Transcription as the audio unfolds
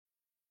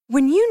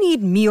When you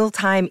need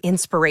mealtime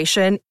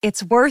inspiration,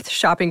 it's worth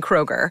shopping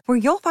Kroger, where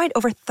you'll find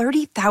over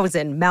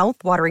 30,000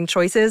 mouth-watering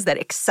choices that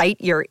excite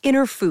your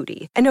inner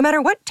foodie. And no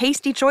matter what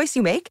tasty choice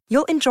you make,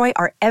 you'll enjoy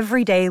our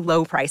everyday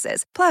low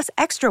prices, plus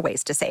extra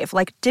ways to save,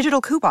 like digital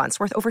coupons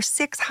worth over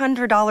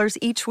 $600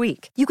 each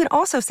week. You can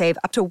also save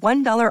up to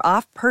 $1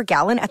 off per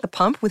gallon at the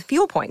pump with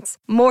fuel points.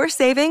 More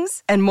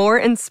savings and more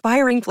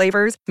inspiring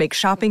flavors make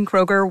shopping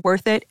Kroger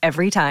worth it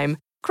every time.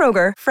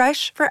 Kroger,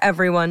 fresh for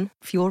everyone.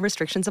 Fuel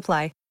restrictions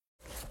apply.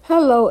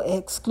 Hello,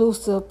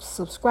 exclusive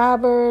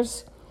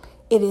subscribers.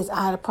 It is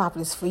I, the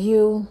Prophetess for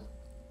you.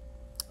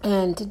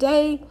 And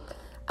today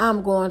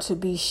I'm going to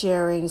be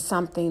sharing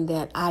something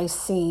that I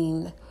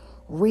seen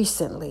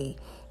recently.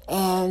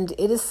 And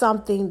it is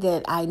something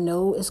that I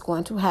know is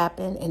going to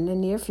happen in the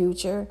near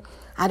future.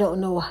 I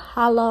don't know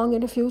how long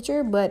in the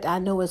future, but I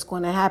know it's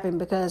going to happen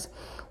because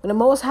when the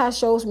Most High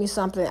shows me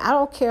something, I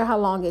don't care how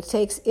long it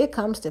takes, it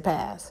comes to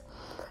pass.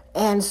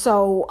 And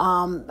so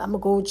I'm going to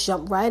go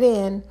jump right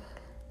in.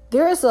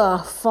 There is a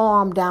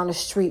farm down the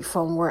street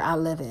from where I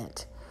live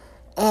at.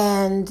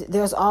 And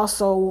there's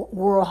also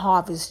World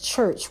Harvest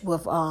Church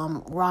with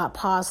Rod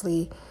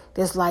Parsley.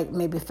 There's like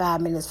maybe 5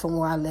 minutes from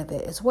where I live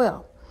at as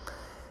well.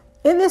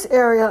 In this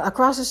area,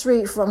 across the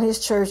street from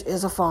his church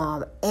is a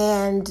farm.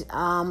 And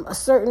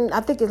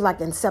I think it's like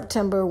in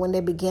September when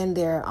they begin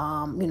their,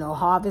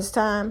 harvest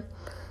time,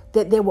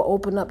 that they will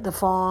open up the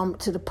farm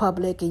to the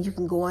public and you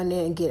can go in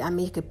there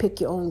and you can pick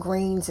your own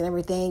greens and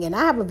everything. And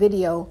I have a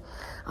video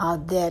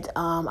that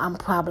I'm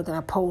probably going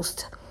to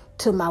post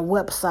to my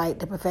website,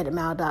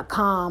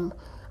 thepropheticmile.com,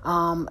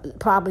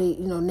 probably,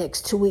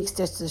 next 2 weeks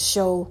just to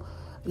show,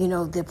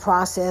 the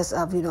process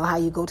of, how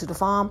you go to the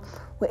farm.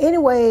 Well,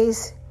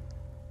 anyways,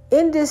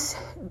 in this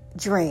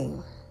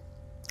dream,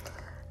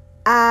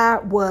 I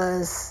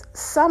was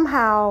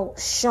somehow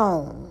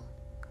shown,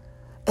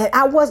 and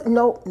I was,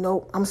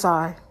 I'm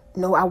sorry.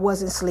 No, I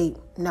wasn't asleep.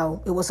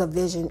 No, it was a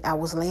vision. I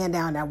was laying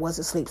down. I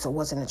wasn't asleep, so it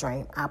wasn't a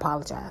dream. I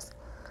apologize.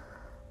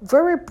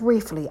 Very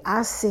briefly,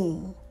 I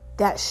seen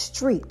that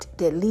street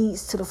that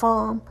leads to the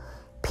farm,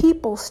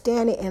 people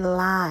standing in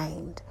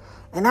line.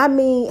 And I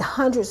mean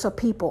hundreds of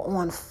people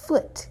on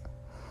foot.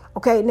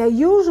 Okay, now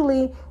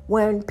usually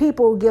when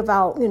people give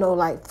out,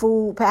 like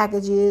food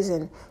packages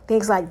and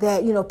things like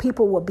that,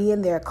 people will be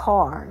in their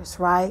cars,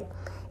 right?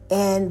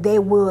 And they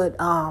would,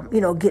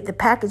 get the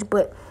package.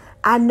 But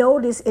I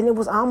noticed, and it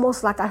was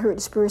almost like I heard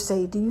the Spirit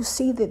say, do you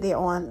see that they're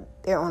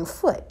on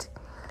foot?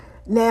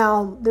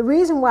 Now, the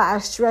reason why I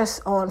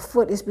stress on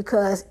foot is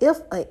because if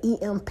an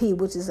EMP,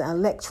 which is an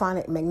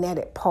electronic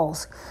magnetic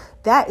pulse,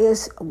 that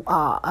is an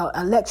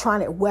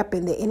electronic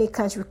weapon that any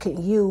country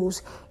can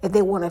use if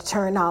they want to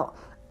turn out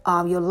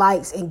your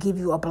lights and give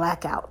you a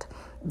blackout.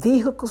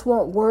 Vehicles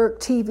won't work,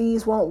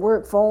 TVs won't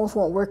work, phones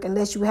won't work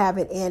unless you have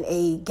it in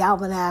a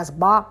galvanized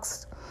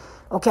box,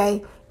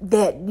 okay,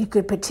 that you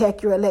could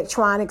protect your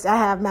electronics. I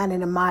have mine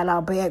in a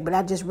Mylar bag, but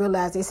I just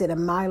realized they said a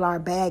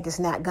Mylar bag is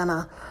not going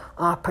to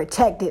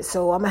protect it,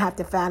 so I'm going to have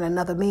to find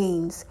another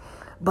means.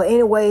 But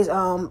anyways,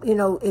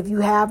 if you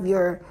have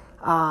your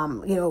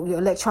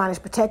electronics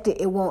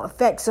protected, it won't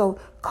affect. So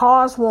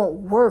cars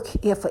won't work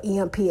if an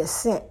EMP is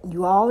sent.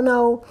 You all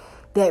know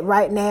that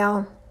right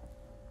now,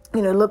 it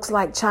looks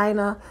like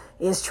China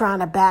is trying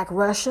to back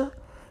Russia.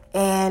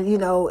 And,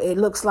 it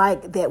looks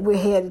like that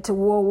we're headed to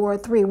World War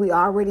III. We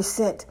already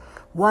sent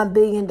 $1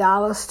 billion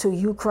to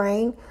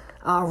Ukraine.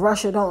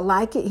 Russia don't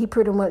like it. He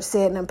pretty much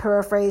said, and I'm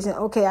paraphrasing,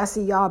 okay, I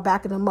see y'all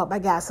backing them up. I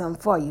got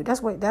something for you.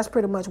 That's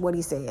pretty much what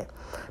he said,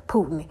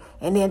 Putin.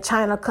 And then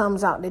China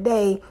comes out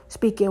today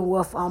speaking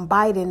with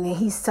Biden, and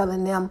he's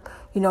telling them,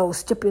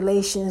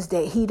 stipulations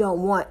that he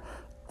don't want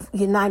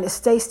United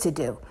States to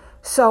do.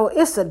 So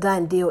it's a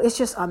done deal. It's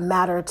just a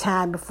matter of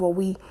time before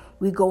we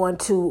go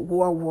into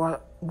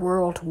World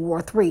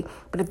War III.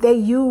 But if they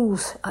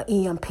use an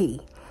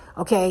EMP,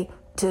 okay,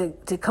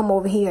 to come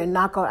over here and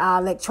knock out our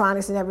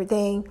electronics and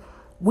everything,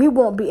 we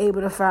won't be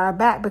able to fire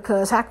back,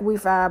 because how can we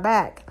fire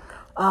back,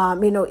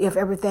 if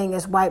everything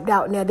is wiped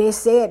out? Now, they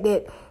said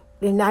that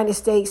the United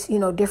States,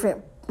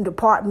 different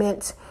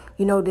departments,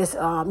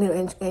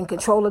 in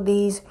control of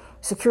these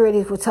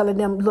securities were telling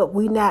them, look,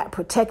 we're not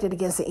protected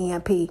against the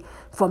EMP.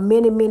 For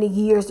many, many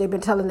years, they've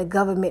been telling the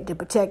government to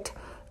protect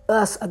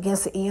us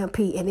against the EMP,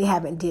 and they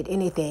haven't did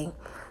anything.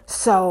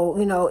 So,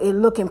 it's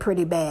looking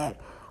pretty bad.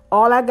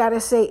 All I got to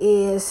say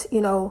is,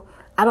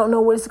 I don't know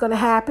what's going to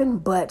happen,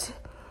 but,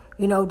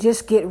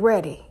 just get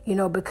ready,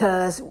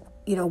 because,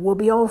 we'll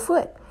be on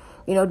foot.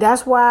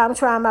 That's why I'm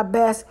trying my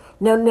best.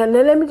 Now,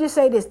 let me just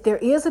say this. There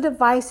is a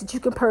device that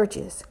you can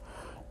purchase,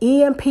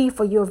 EMP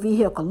for your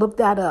vehicle. Look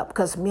that up,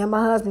 because me and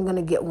my husband are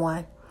going to get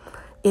one.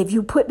 If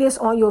you put this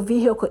on your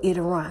vehicle,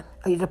 it'll run.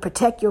 Or to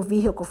protect your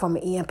vehicle from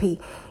an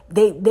EMP.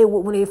 They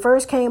when they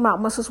first came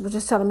out, my sister was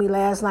just telling me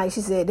last night,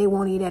 she said they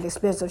won't be that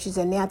expensive. She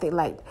said now they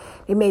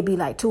may be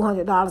like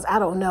 $200. I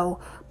don't know.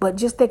 But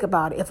just think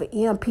about it. If an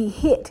EMP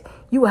hit,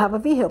 you will have a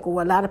vehicle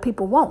where a lot of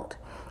people won't.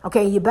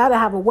 Okay, you better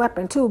have a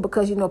weapon too,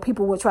 because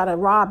people will try to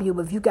rob you.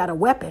 But if you got a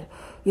weapon,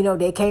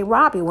 they can't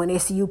rob you when they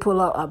see you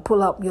pull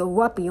up your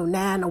weapon, your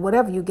 9 or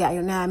whatever you got,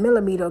 your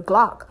 9mm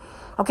Glock.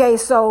 Okay,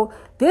 so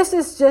this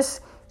is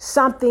just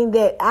something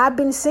that I've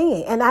been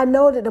seeing. And I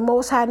know that the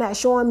Most High not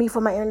showing me for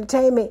my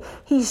entertainment.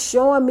 He's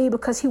showing me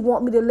because he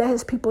want me to let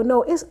his people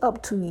know it's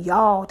up to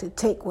y'all to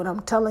take what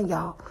I'm telling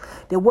y'all.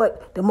 That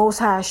what the Most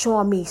High is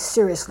showing me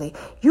seriously.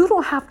 You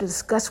don't have to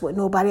discuss with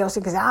nobody else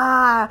because,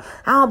 I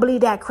don't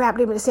believe that crap.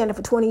 They've been saying it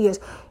for 20 years.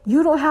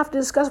 You don't have to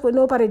discuss with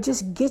nobody.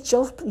 Just get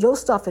your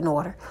stuff in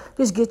order.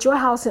 Just get your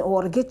house in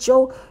order. Get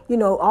your,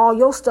 all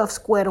your stuff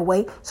squared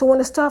away. So when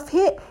the stuff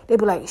hit, they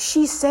be like,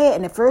 she said,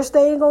 and the first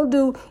thing they're going to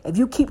do, if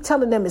you keep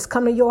telling them is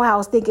come to your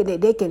house thinking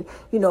that they can,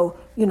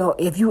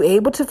 if you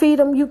able to feed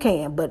them, you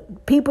can.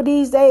 But people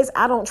these days,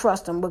 I don't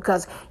trust them,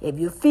 because if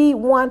you feed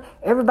one,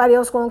 everybody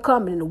else going to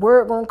come and the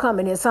word going to come.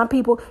 And then some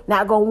people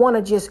not going to want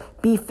to just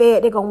be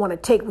fed. They're going to want to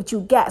take what you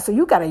got. So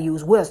you got to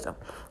use wisdom.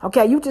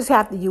 Okay, you just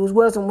have to use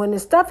wisdom. When the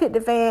stuff hit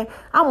the fan,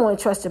 I'm going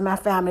to trust in my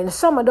family. And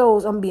some of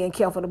those I'm being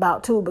careful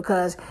about too,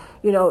 because,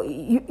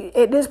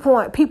 at this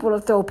point, people will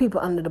throw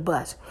people under the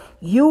bus.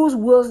 Use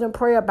wisdom,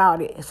 pray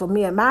about it. So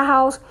me and my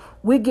house,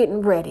 we're getting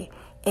ready.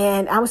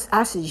 And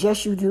I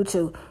suggest you do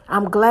too.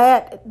 I'm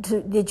glad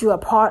that you're a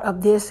part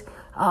of this,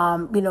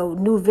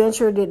 new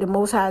venture that the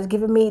Most High has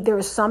given me. There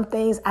are some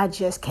things I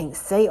just can't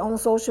say on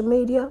social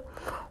media,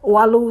 or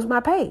I lose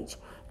my page.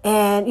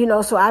 And,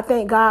 so I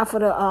thank God for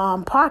the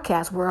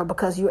podcast world,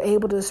 because you're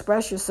able to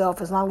express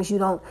yourself as long as you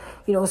don't,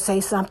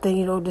 say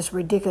something, just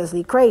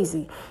ridiculously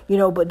crazy,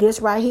 but this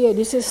right here,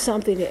 this is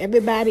something that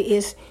everybody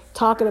is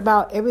talking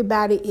about.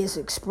 Everybody is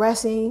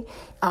expressing,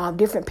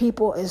 different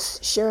people is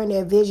sharing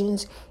their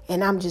visions.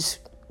 And I'm just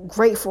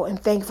grateful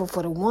and thankful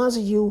for the ones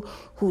of you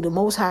who the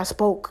Most High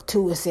spoke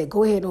to and said,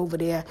 go ahead over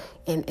there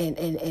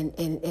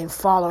and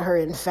follow her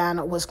and find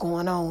out what's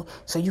going on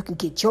so you can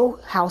get your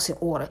house in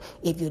order.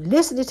 If you're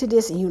listening to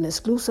this and you're an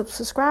exclusive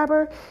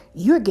subscriber,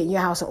 you're getting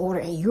your house in order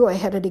and you're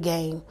ahead of the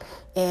game.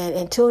 And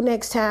until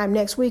next time,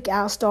 next week,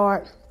 I'll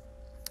start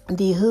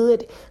the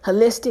Hood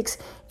Holistics,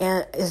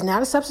 and it's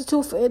not a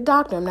substitute for a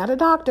doctor. I'm not a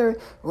doctor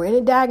or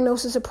any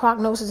diagnosis or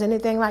prognosis,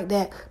 anything like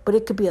that, but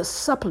it could be a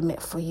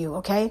supplement for you,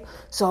 okay?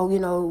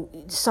 So,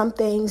 some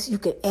things you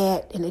could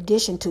add in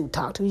addition to.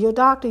 Talk to your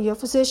doctor, your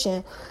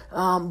physician,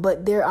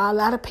 but there are a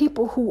lot of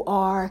people who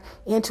are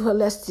into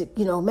holistic,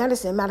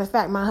 medicine. Matter of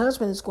fact, my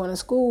husband is going to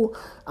school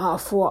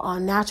for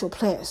natural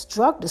plants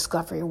drug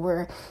discovery,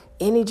 where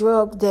any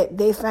drug that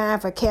they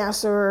find for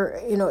cancer,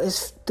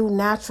 is through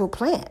natural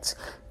plants.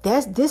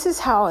 This is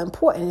how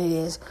important it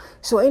is.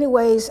 So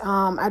anyways,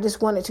 I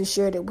just wanted to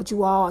share that with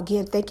you all.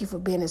 Again, thank you for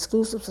being an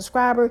exclusive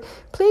subscriber.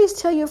 Please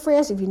tell your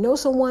friends, if you know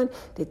someone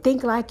that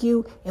think like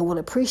you and will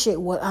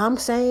appreciate what I'm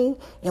saying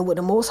and what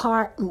the Most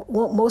High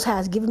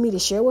has given me to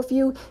share with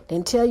you,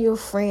 then tell your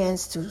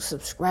friends to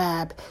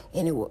subscribe,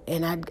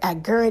 and I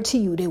guarantee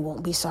you they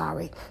won't be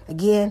sorry.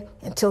 Again,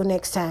 until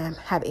next time,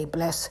 have a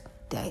blessed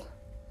day.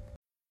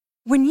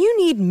 When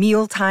you need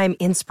mealtime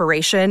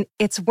inspiration,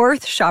 it's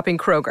worth shopping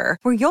Kroger,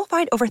 where you'll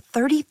find over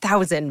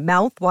 30,000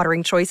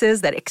 mouth-watering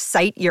choices that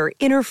excite your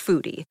inner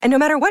foodie. And no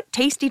matter what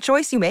tasty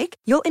choice you make,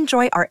 you'll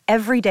enjoy our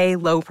everyday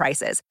low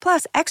prices,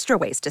 plus extra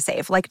ways to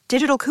save, like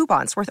digital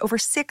coupons worth over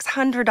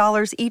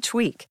 $600 each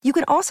week. You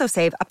can also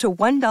save up to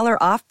 $1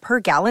 off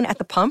per gallon at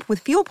the pump with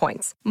fuel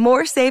points.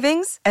 More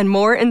savings and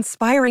more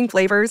inspiring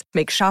flavors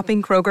make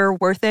shopping Kroger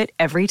worth it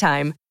every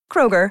time.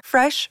 Kroger,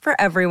 fresh for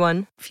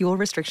everyone. Fuel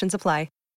restrictions apply.